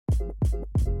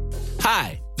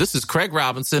Hi, this is Craig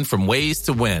Robinson from Ways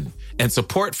to Win, and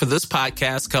support for this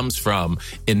podcast comes from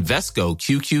Invesco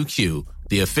QQQ,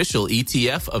 the official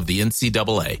ETF of the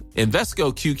NCAA.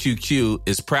 Invesco QQQ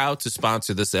is proud to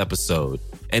sponsor this episode,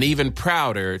 and even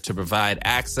prouder to provide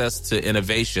access to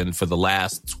innovation for the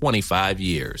last 25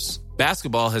 years.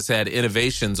 Basketball has had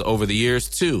innovations over the years,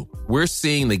 too. We're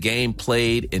seeing the game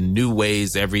played in new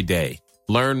ways every day.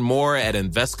 Learn more at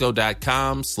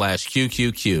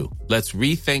Invesco.com/QQQ. Let's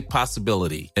rethink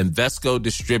possibility. Invesco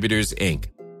Distributors, Inc.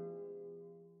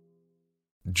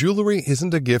 Jewelry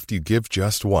isn't a gift you give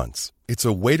just once. It's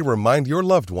a way to remind your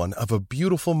loved one of a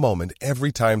beautiful moment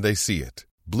every time they see it.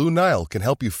 Blue Nile can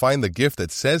help you find the gift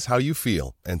that says how you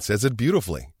feel and says it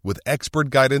beautifully, with expert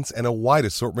guidance and a wide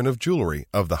assortment of jewelry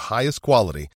of the highest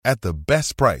quality at the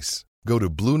best price. Go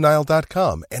to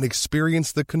BlueNile.com and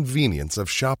experience the convenience of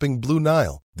shopping Blue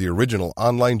Nile, the original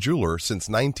online jeweler since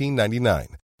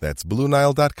 1999. That's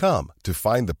BlueNile.com to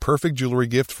find the perfect jewelry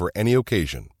gift for any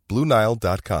occasion.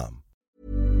 BlueNile.com.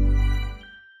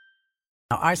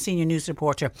 Our senior news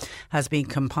reporter has been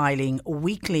compiling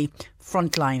weekly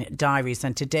frontline diaries,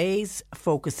 and today's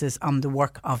focuses on the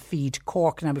work of Feed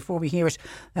Cork. Now, before we hear it,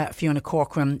 Fiona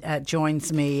Corcoran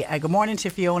joins me. Good morning to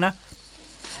Fiona.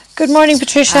 Good morning,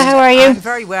 Patricia. How are you? I'm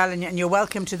very well, and you're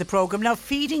welcome to the programme. Now,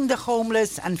 feeding the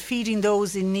homeless and feeding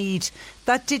those in need,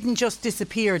 that didn't just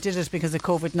disappear, did it, because of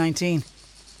COVID-19?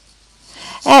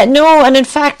 No, and in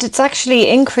fact, it's actually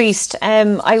increased.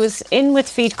 I was in with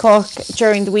Feed Cork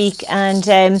during the week, and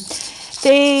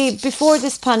before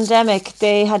this pandemic,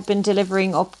 they had been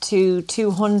delivering up to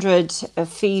 200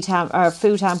 food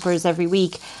hampers every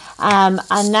week, and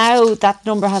now that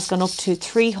number has gone up to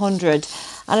 300.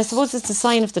 And I suppose it's a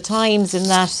sign of the times in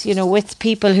that, you know, with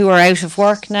people who are out of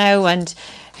work now and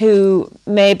who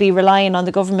may be relying on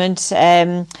the government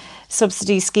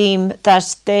subsidy scheme,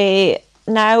 that they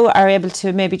now are able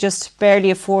to maybe just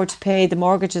barely afford to pay the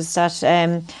mortgages that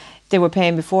they were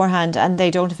paying beforehand, and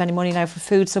they don't have any money now for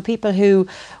food. So people who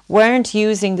weren't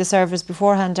using the service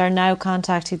beforehand are now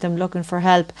contacting them looking for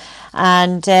help.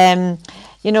 And,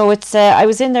 you know, it's I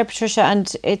was in there, Patricia,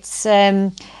 and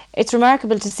it's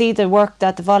remarkable to see the work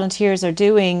that the volunteers are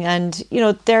doing, and you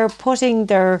know, they're putting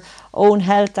their own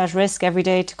health at risk every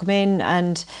day to come in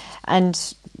and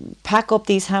pack up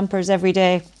these hampers every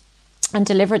day and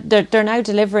deliver. They're now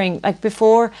delivering, like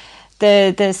before,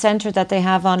 the centre that they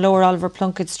have on Lower Oliver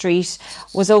Plunkett Street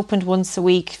was opened once a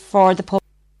week for the public.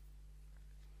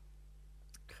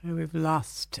 Okay, we've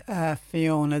lost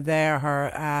Fiona there.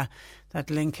 Her that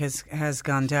link has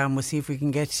gone down. We'll see if we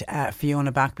can get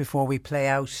Fiona back before we play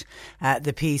out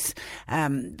the piece,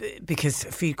 because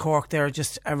Feed Cork, they're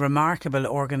just a remarkable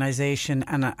organisation,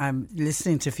 and I'm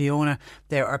listening to Fiona.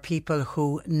 There are people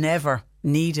who never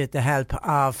needed the help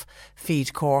of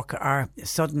Feed Cork are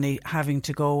suddenly having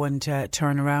to go and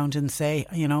turn around and say,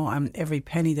 you know, every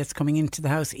penny that's coming into the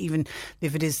house, even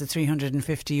if it is the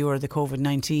 €350, the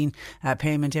COVID-19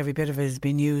 payment, every bit of it has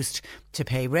been used to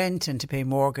pay rent and to pay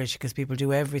mortgage, because people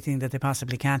do everything that they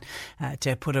possibly can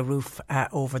to put a roof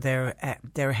over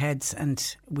their heads.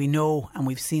 And we know, and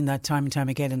we've seen that time and time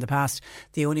again in the past,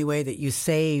 the only way that you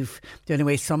save, the only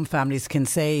way some families can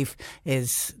save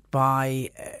is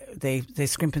by they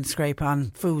scrimp and scrape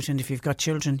on food. And if you've got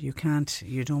children, you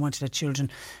don't want to let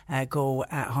children go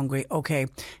hungry. Okay,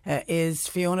 is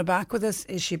Fiona back with us?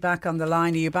 Is she back on the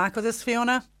line? Are you back with us,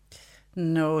 Fiona?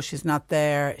 No, she's not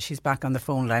there. She's back on the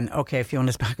phone line. Okay,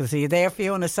 Fiona's back with us. Are you there,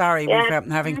 Fiona? Sorry, yeah, we're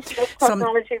having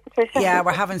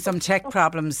we're having some tech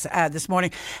problems this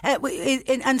morning.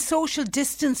 And social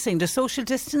distancing. Does social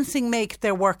distancing make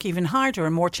their work even harder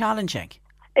and more challenging?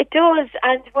 It does.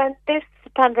 And when this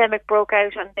pandemic broke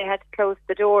out and they had to close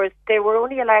the doors, they were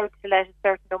only allowed to let a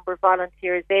certain number of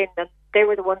volunteers in, and they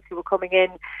were the ones who were coming in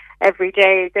every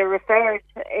day. They're referred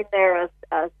in there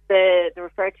they're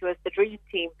referred to as the dream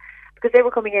team, because they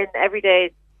were coming in every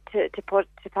day to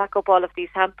pack up all of these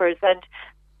hampers. And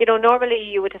you know, normally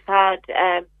you would have had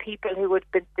people who would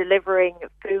have been delivering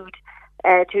food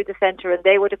to the centre, and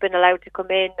they would have been allowed to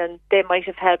come in, and they might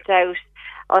have helped out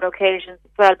on occasions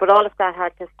as well, but all of that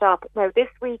had to stop. Now this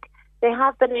week they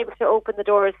have been able to open the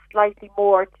doors slightly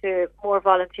more to more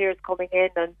volunteers coming in,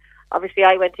 and obviously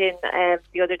I went in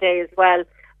the other day as well,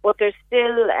 but there's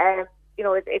still you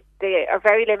know, they are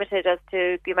very limited as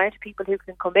to the amount of people who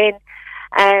can come in,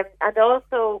 and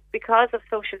also because of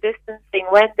social distancing,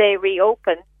 when they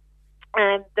reopen,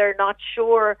 they're not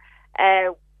sure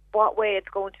what way it's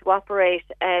going to operate.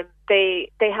 They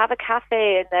have a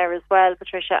cafe in there as well,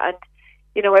 Patricia, and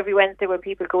you know, every Wednesday when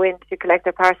people go in to collect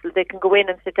their parcels, they can go in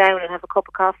and sit down and have a cup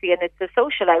of coffee, and it's a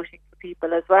social outing for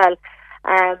people as well.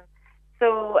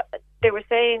 So they were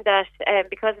saying that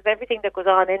because of everything that goes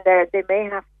on in there, they may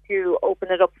have to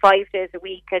open it up 5 days a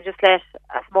week and just let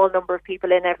a small number of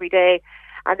people in every day.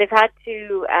 And they've had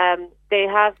to, they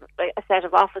have a set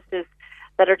of offices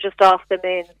that are just off the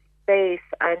main space,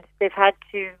 and they've had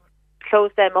to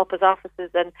close them up as offices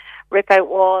and rip out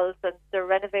walls, and they're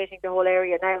renovating the whole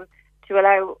area now to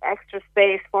allow extra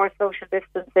space for social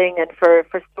distancing and for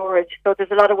storage. So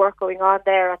there's a lot of work going on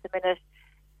there at the minute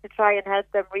to try and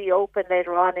help them reopen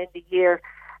later on in the year.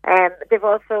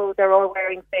 They're all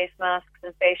wearing face masks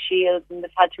and face shields, and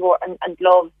they've had to and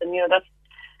gloves, and that's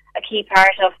a key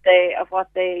part of what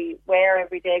they wear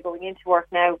every day going into work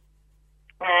now.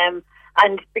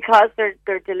 And because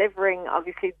they're delivering,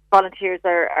 obviously volunteers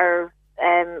are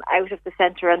out of the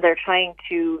centre, and they're trying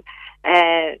to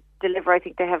deliver. I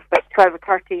think they have about 12 or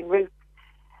 13 routes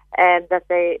that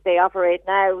they operate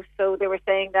now. So they were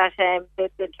saying that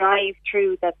the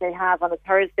drive-through that they have on a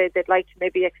Thursday, they'd like to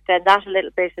maybe extend that a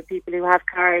little bit, and people who have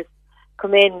cars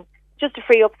come in just to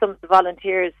free up some of the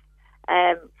volunteers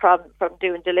from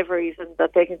doing deliveries, and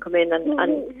that they can come in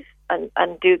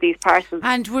and do these parcels.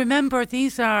 And remember,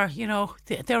 these are,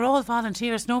 they're all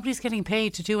volunteers. Nobody's getting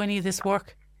paid to do any of this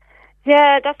work.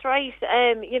 Yeah, that's right.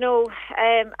 And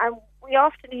we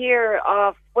often hear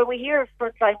of, when we hear of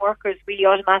frontline workers, we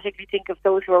automatically think of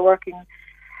those who are working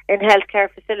in healthcare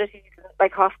facilities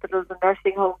like hospitals and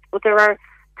nursing homes. But there are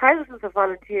thousands of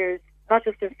volunteers, not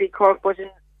just in Feed Cork, but in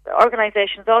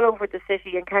organisations all over the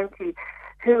city and county,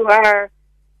 who are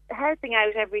helping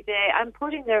out every day and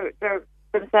putting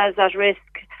themselves at risk,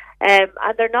 and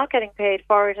they're not getting paid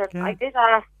for it. And yeah. I did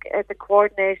ask the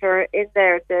coordinator in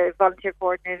there, the volunteer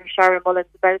coordinator, Sharon Mullins,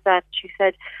 about that. She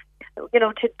said,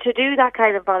 to do that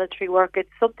kind of voluntary work, it's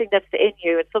something that's in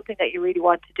you. It's something that you really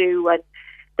want to do, and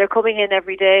they're coming in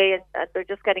every day, and they're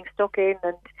just getting stuck in.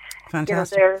 And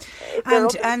fantastic.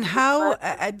 And how?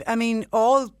 I mean,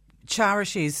 all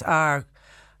charities are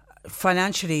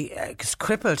financially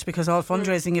crippled because all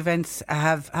fundraising events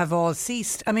have all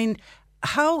ceased. I mean,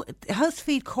 how's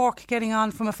Feed Cork getting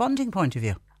on from a funding point of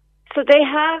view? So they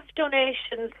have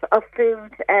donations of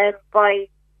food by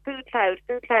Food Cloud.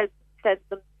 Food Cloud sends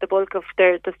them the bulk of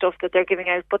the stuff that they're giving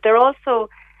out, but they're also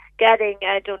getting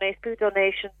food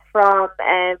donations from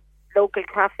local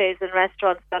cafes and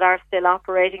restaurants that are still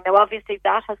operating. Now, obviously,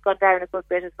 that has gone down a good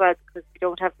bit as well because we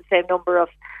don't have the same number of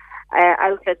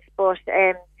outlets, but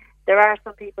there are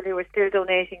some people who are still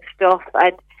donating stuff,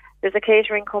 and there's a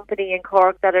catering company in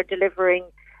Cork that are delivering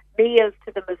meals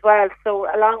to them as well. So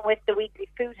along with the weekly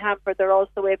food hamper, they're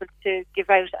also able to give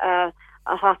out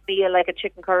a hot meal like a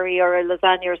chicken curry or a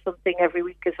lasagna or something every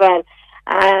week as well.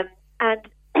 And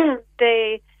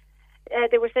they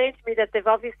were saying to me that they've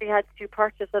obviously had to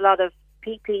purchase a lot of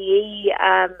PPE,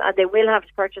 and they will have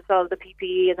to purchase all the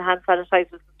PPE and the hand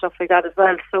sanitizers and stuff like that as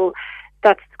well. So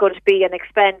that's going to be an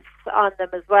expense on them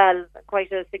as well,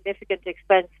 quite a significant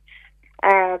expense.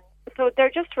 So they're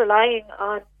just relying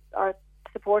on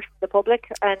support from the public.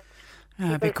 And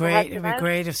it'd be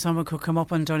great if someone could come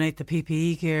up and donate the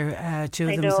PPE gear to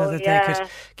them so that they could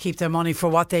keep their money for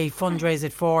what they fundraise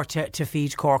it for to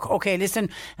Feed Cork. OK, listen,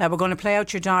 we're going to play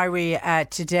out your diary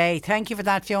today. Thank you for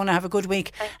that, Fiona. Have a good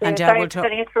week. And we'll talk.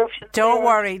 Don't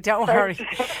worry.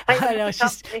 I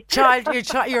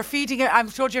know, you're feeding. I'm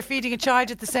told you're feeding a child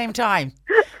at the same time.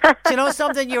 Do you know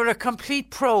something? You're a complete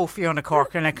pro, Fiona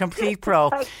Corcoran, a complete pro.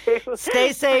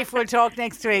 Stay safe. We'll talk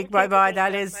next week. Bye-bye.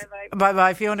 That is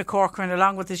bye-bye. Fiona Corcoran,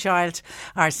 along with the child,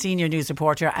 our senior news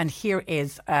reporter. And here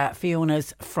is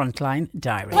Fiona's Frontline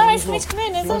Diary. Nice for me to come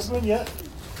in, is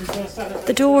it?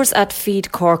 The doors at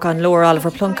Feed Cork on Lower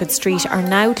Oliver Plunkett Street are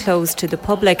now closed to the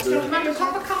public.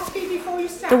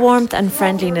 The warmth and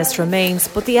friendliness remains,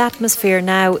 but the atmosphere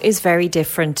now is very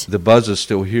different. The buzz is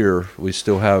still here. We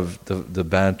still have the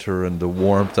banter and the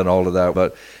warmth and all of that,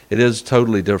 but it is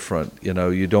totally different.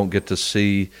 You don't get to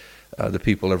see the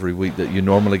people every week that you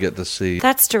normally get to see.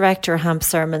 That's Director Hamp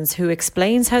Sermons, who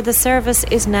explains how the service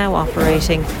is now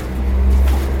operating.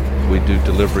 We do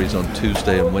deliveries on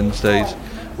Tuesday and Wednesdays.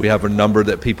 We have a number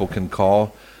that people can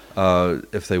call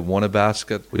if they want a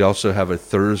basket. We also have a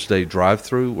Thursday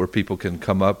drive-through where people can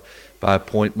come up by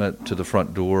appointment to the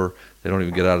front door. They don't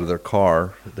even get out of their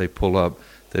car. They pull up,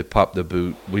 they pop the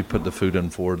boot, we put the food in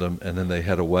for them, and then they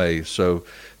head away. So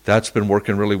that's been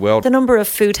working really well. The number of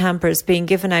food hampers being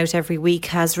given out every week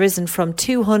has risen from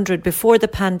 200 before the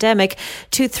pandemic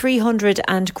to 300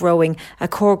 and growing. A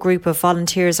core group of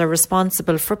volunteers are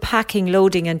responsible for packing,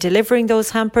 loading and delivering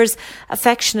those hampers,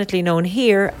 affectionately known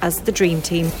here as the Dream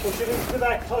Team.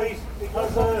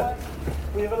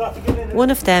 One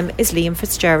of them is Liam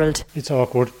Fitzgerald. It's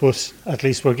awkward, but at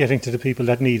least we're getting to the people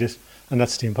that need it, and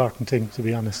that's the important thing, to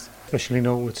be honest. especially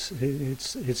now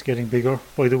it's getting bigger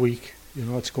by the week.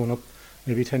 It's going up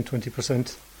maybe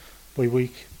 10-20% by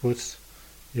week, but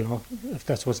if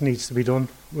that's what needs to be done,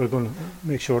 we're going to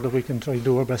make sure that we can try to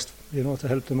do our best, to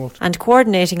help them out. And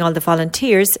coordinating all the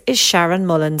volunteers is Sharon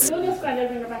Mullins.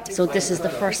 So this is the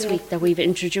first week that we've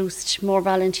introduced more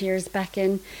volunteers back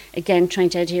in, again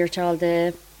trying to adhere to all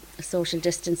the social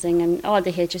distancing and all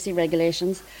the HSE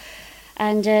regulations.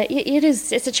 And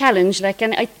it's a challenge,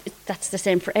 that's the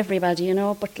same for everybody,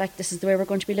 but this is the way we're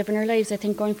going to be living our lives, I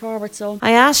think, going forward. So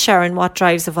I asked Sharon what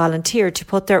drives a volunteer to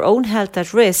put their own health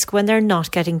at risk when they're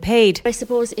not getting paid. I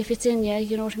suppose if it's in you,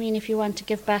 you know what I mean, if you want to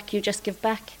give back, you just give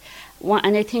back.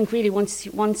 And I think really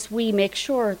once we make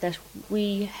sure that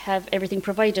we have everything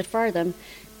provided for them,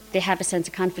 they have a sense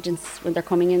of confidence when they're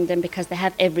coming in then, because they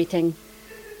have everything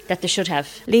that they should have.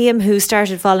 Liam, who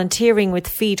started volunteering with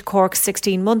Feed Cork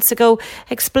 16 months ago,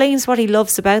 explains what he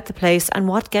loves about the place and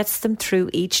what gets them through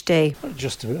each day.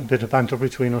 Just a bit of banter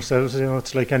between ourselves,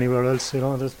 it's like anywhere else, the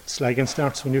slagging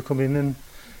starts when you come in and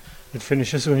it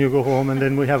finishes when you go home, and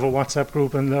then we have a WhatsApp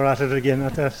group and they're at it again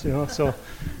at that, so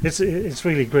it's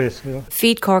really great.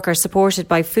 Feed Cork are supported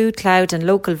by Food Cloud and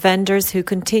local vendors who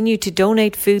continue to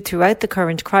donate food throughout the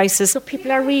current crisis. So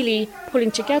people are really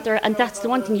pulling together, and that's the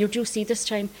one thing you do see this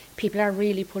time. People are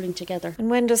really pulling together. And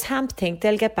when does HAMP think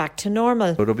they'll get back to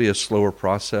normal? It'll be a slower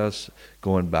process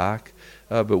going back,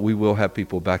 but we will have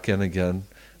people back in again.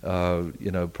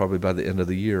 Probably by the end of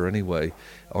the year anyway.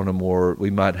 We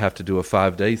might have to do a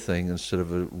 5-day thing instead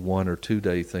of a 1 or 2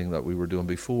 day thing that we were doing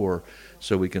before,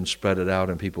 so we can spread it out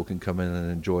and people can come in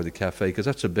and enjoy the cafe, because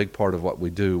that's a big part of what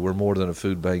we do. We're more than a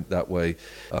food bank that way.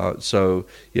 I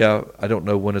don't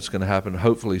know when it's going to happen.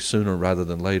 Hopefully sooner rather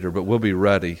than later, but we'll be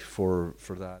ready for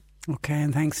that. Okay,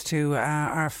 and thanks to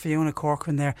our Fiona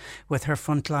Corcoran there with her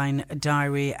Frontline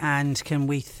Diary. And can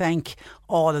we thank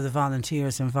all of the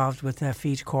volunteers involved with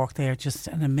Feed Cork? They are just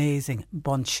an amazing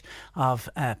bunch of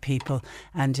people,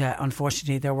 and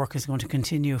unfortunately their work is going to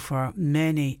continue for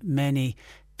many, many,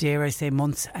 dare I say,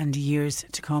 months and years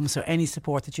to come. So any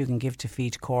support that you can give to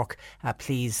Feed Cork,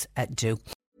 please do.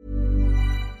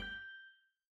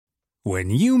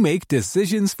 When you make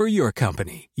decisions for your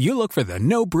company, you look for the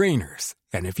no-brainers.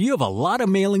 And if you have a lot of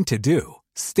mailing to do,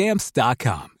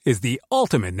 Stamps.com is the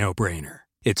ultimate no-brainer.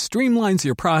 It streamlines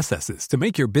your processes to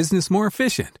make your business more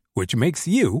efficient, which makes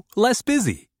you less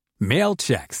busy. Mail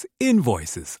checks,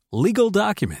 invoices, legal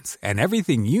documents, and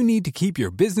everything you need to keep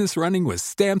your business running with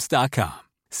Stamps.com.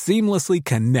 Seamlessly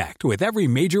connect with every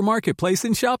major marketplace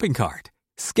and shopping cart.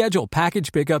 Schedule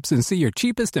package pickups and see your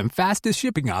cheapest and fastest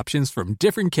shipping options from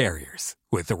different carriers,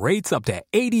 with rates up to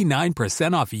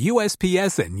 89% off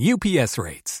USPS and UPS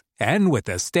rates. And with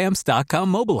the Stamps.com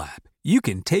mobile app, you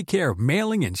can take care of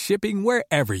mailing and shipping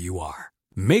wherever you are.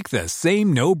 Make the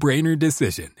same no-brainer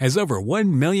decision as over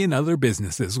 1 million other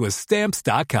businesses with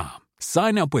Stamps.com.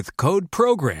 Sign up with code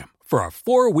PROGRAM for a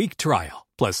 4-week trial,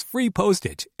 plus free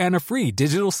postage and a free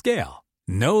digital scale.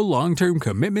 No long-term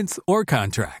commitments or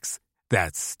contracts.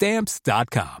 That's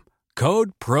Stamps.com.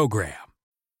 Code PROGRAM.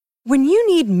 When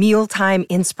you need mealtime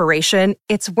inspiration,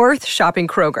 it's worth shopping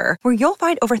Kroger, where you'll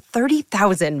find over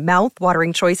 30,000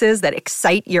 mouth-watering choices that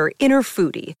excite your inner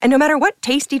foodie. And no matter what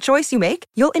tasty choice you make,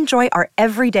 you'll enjoy our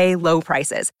everyday low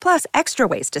prices, plus extra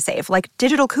ways to save, like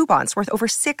digital coupons worth over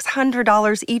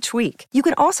 $600 each week. You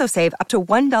can also save up to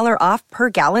 $1 off per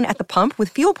gallon at the pump with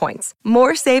fuel points.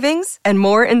 More savings and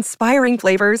more inspiring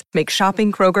flavors make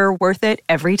shopping Kroger worth it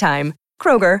every time.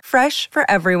 Kroger, fresh for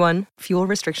everyone. Fuel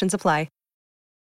restrictions apply.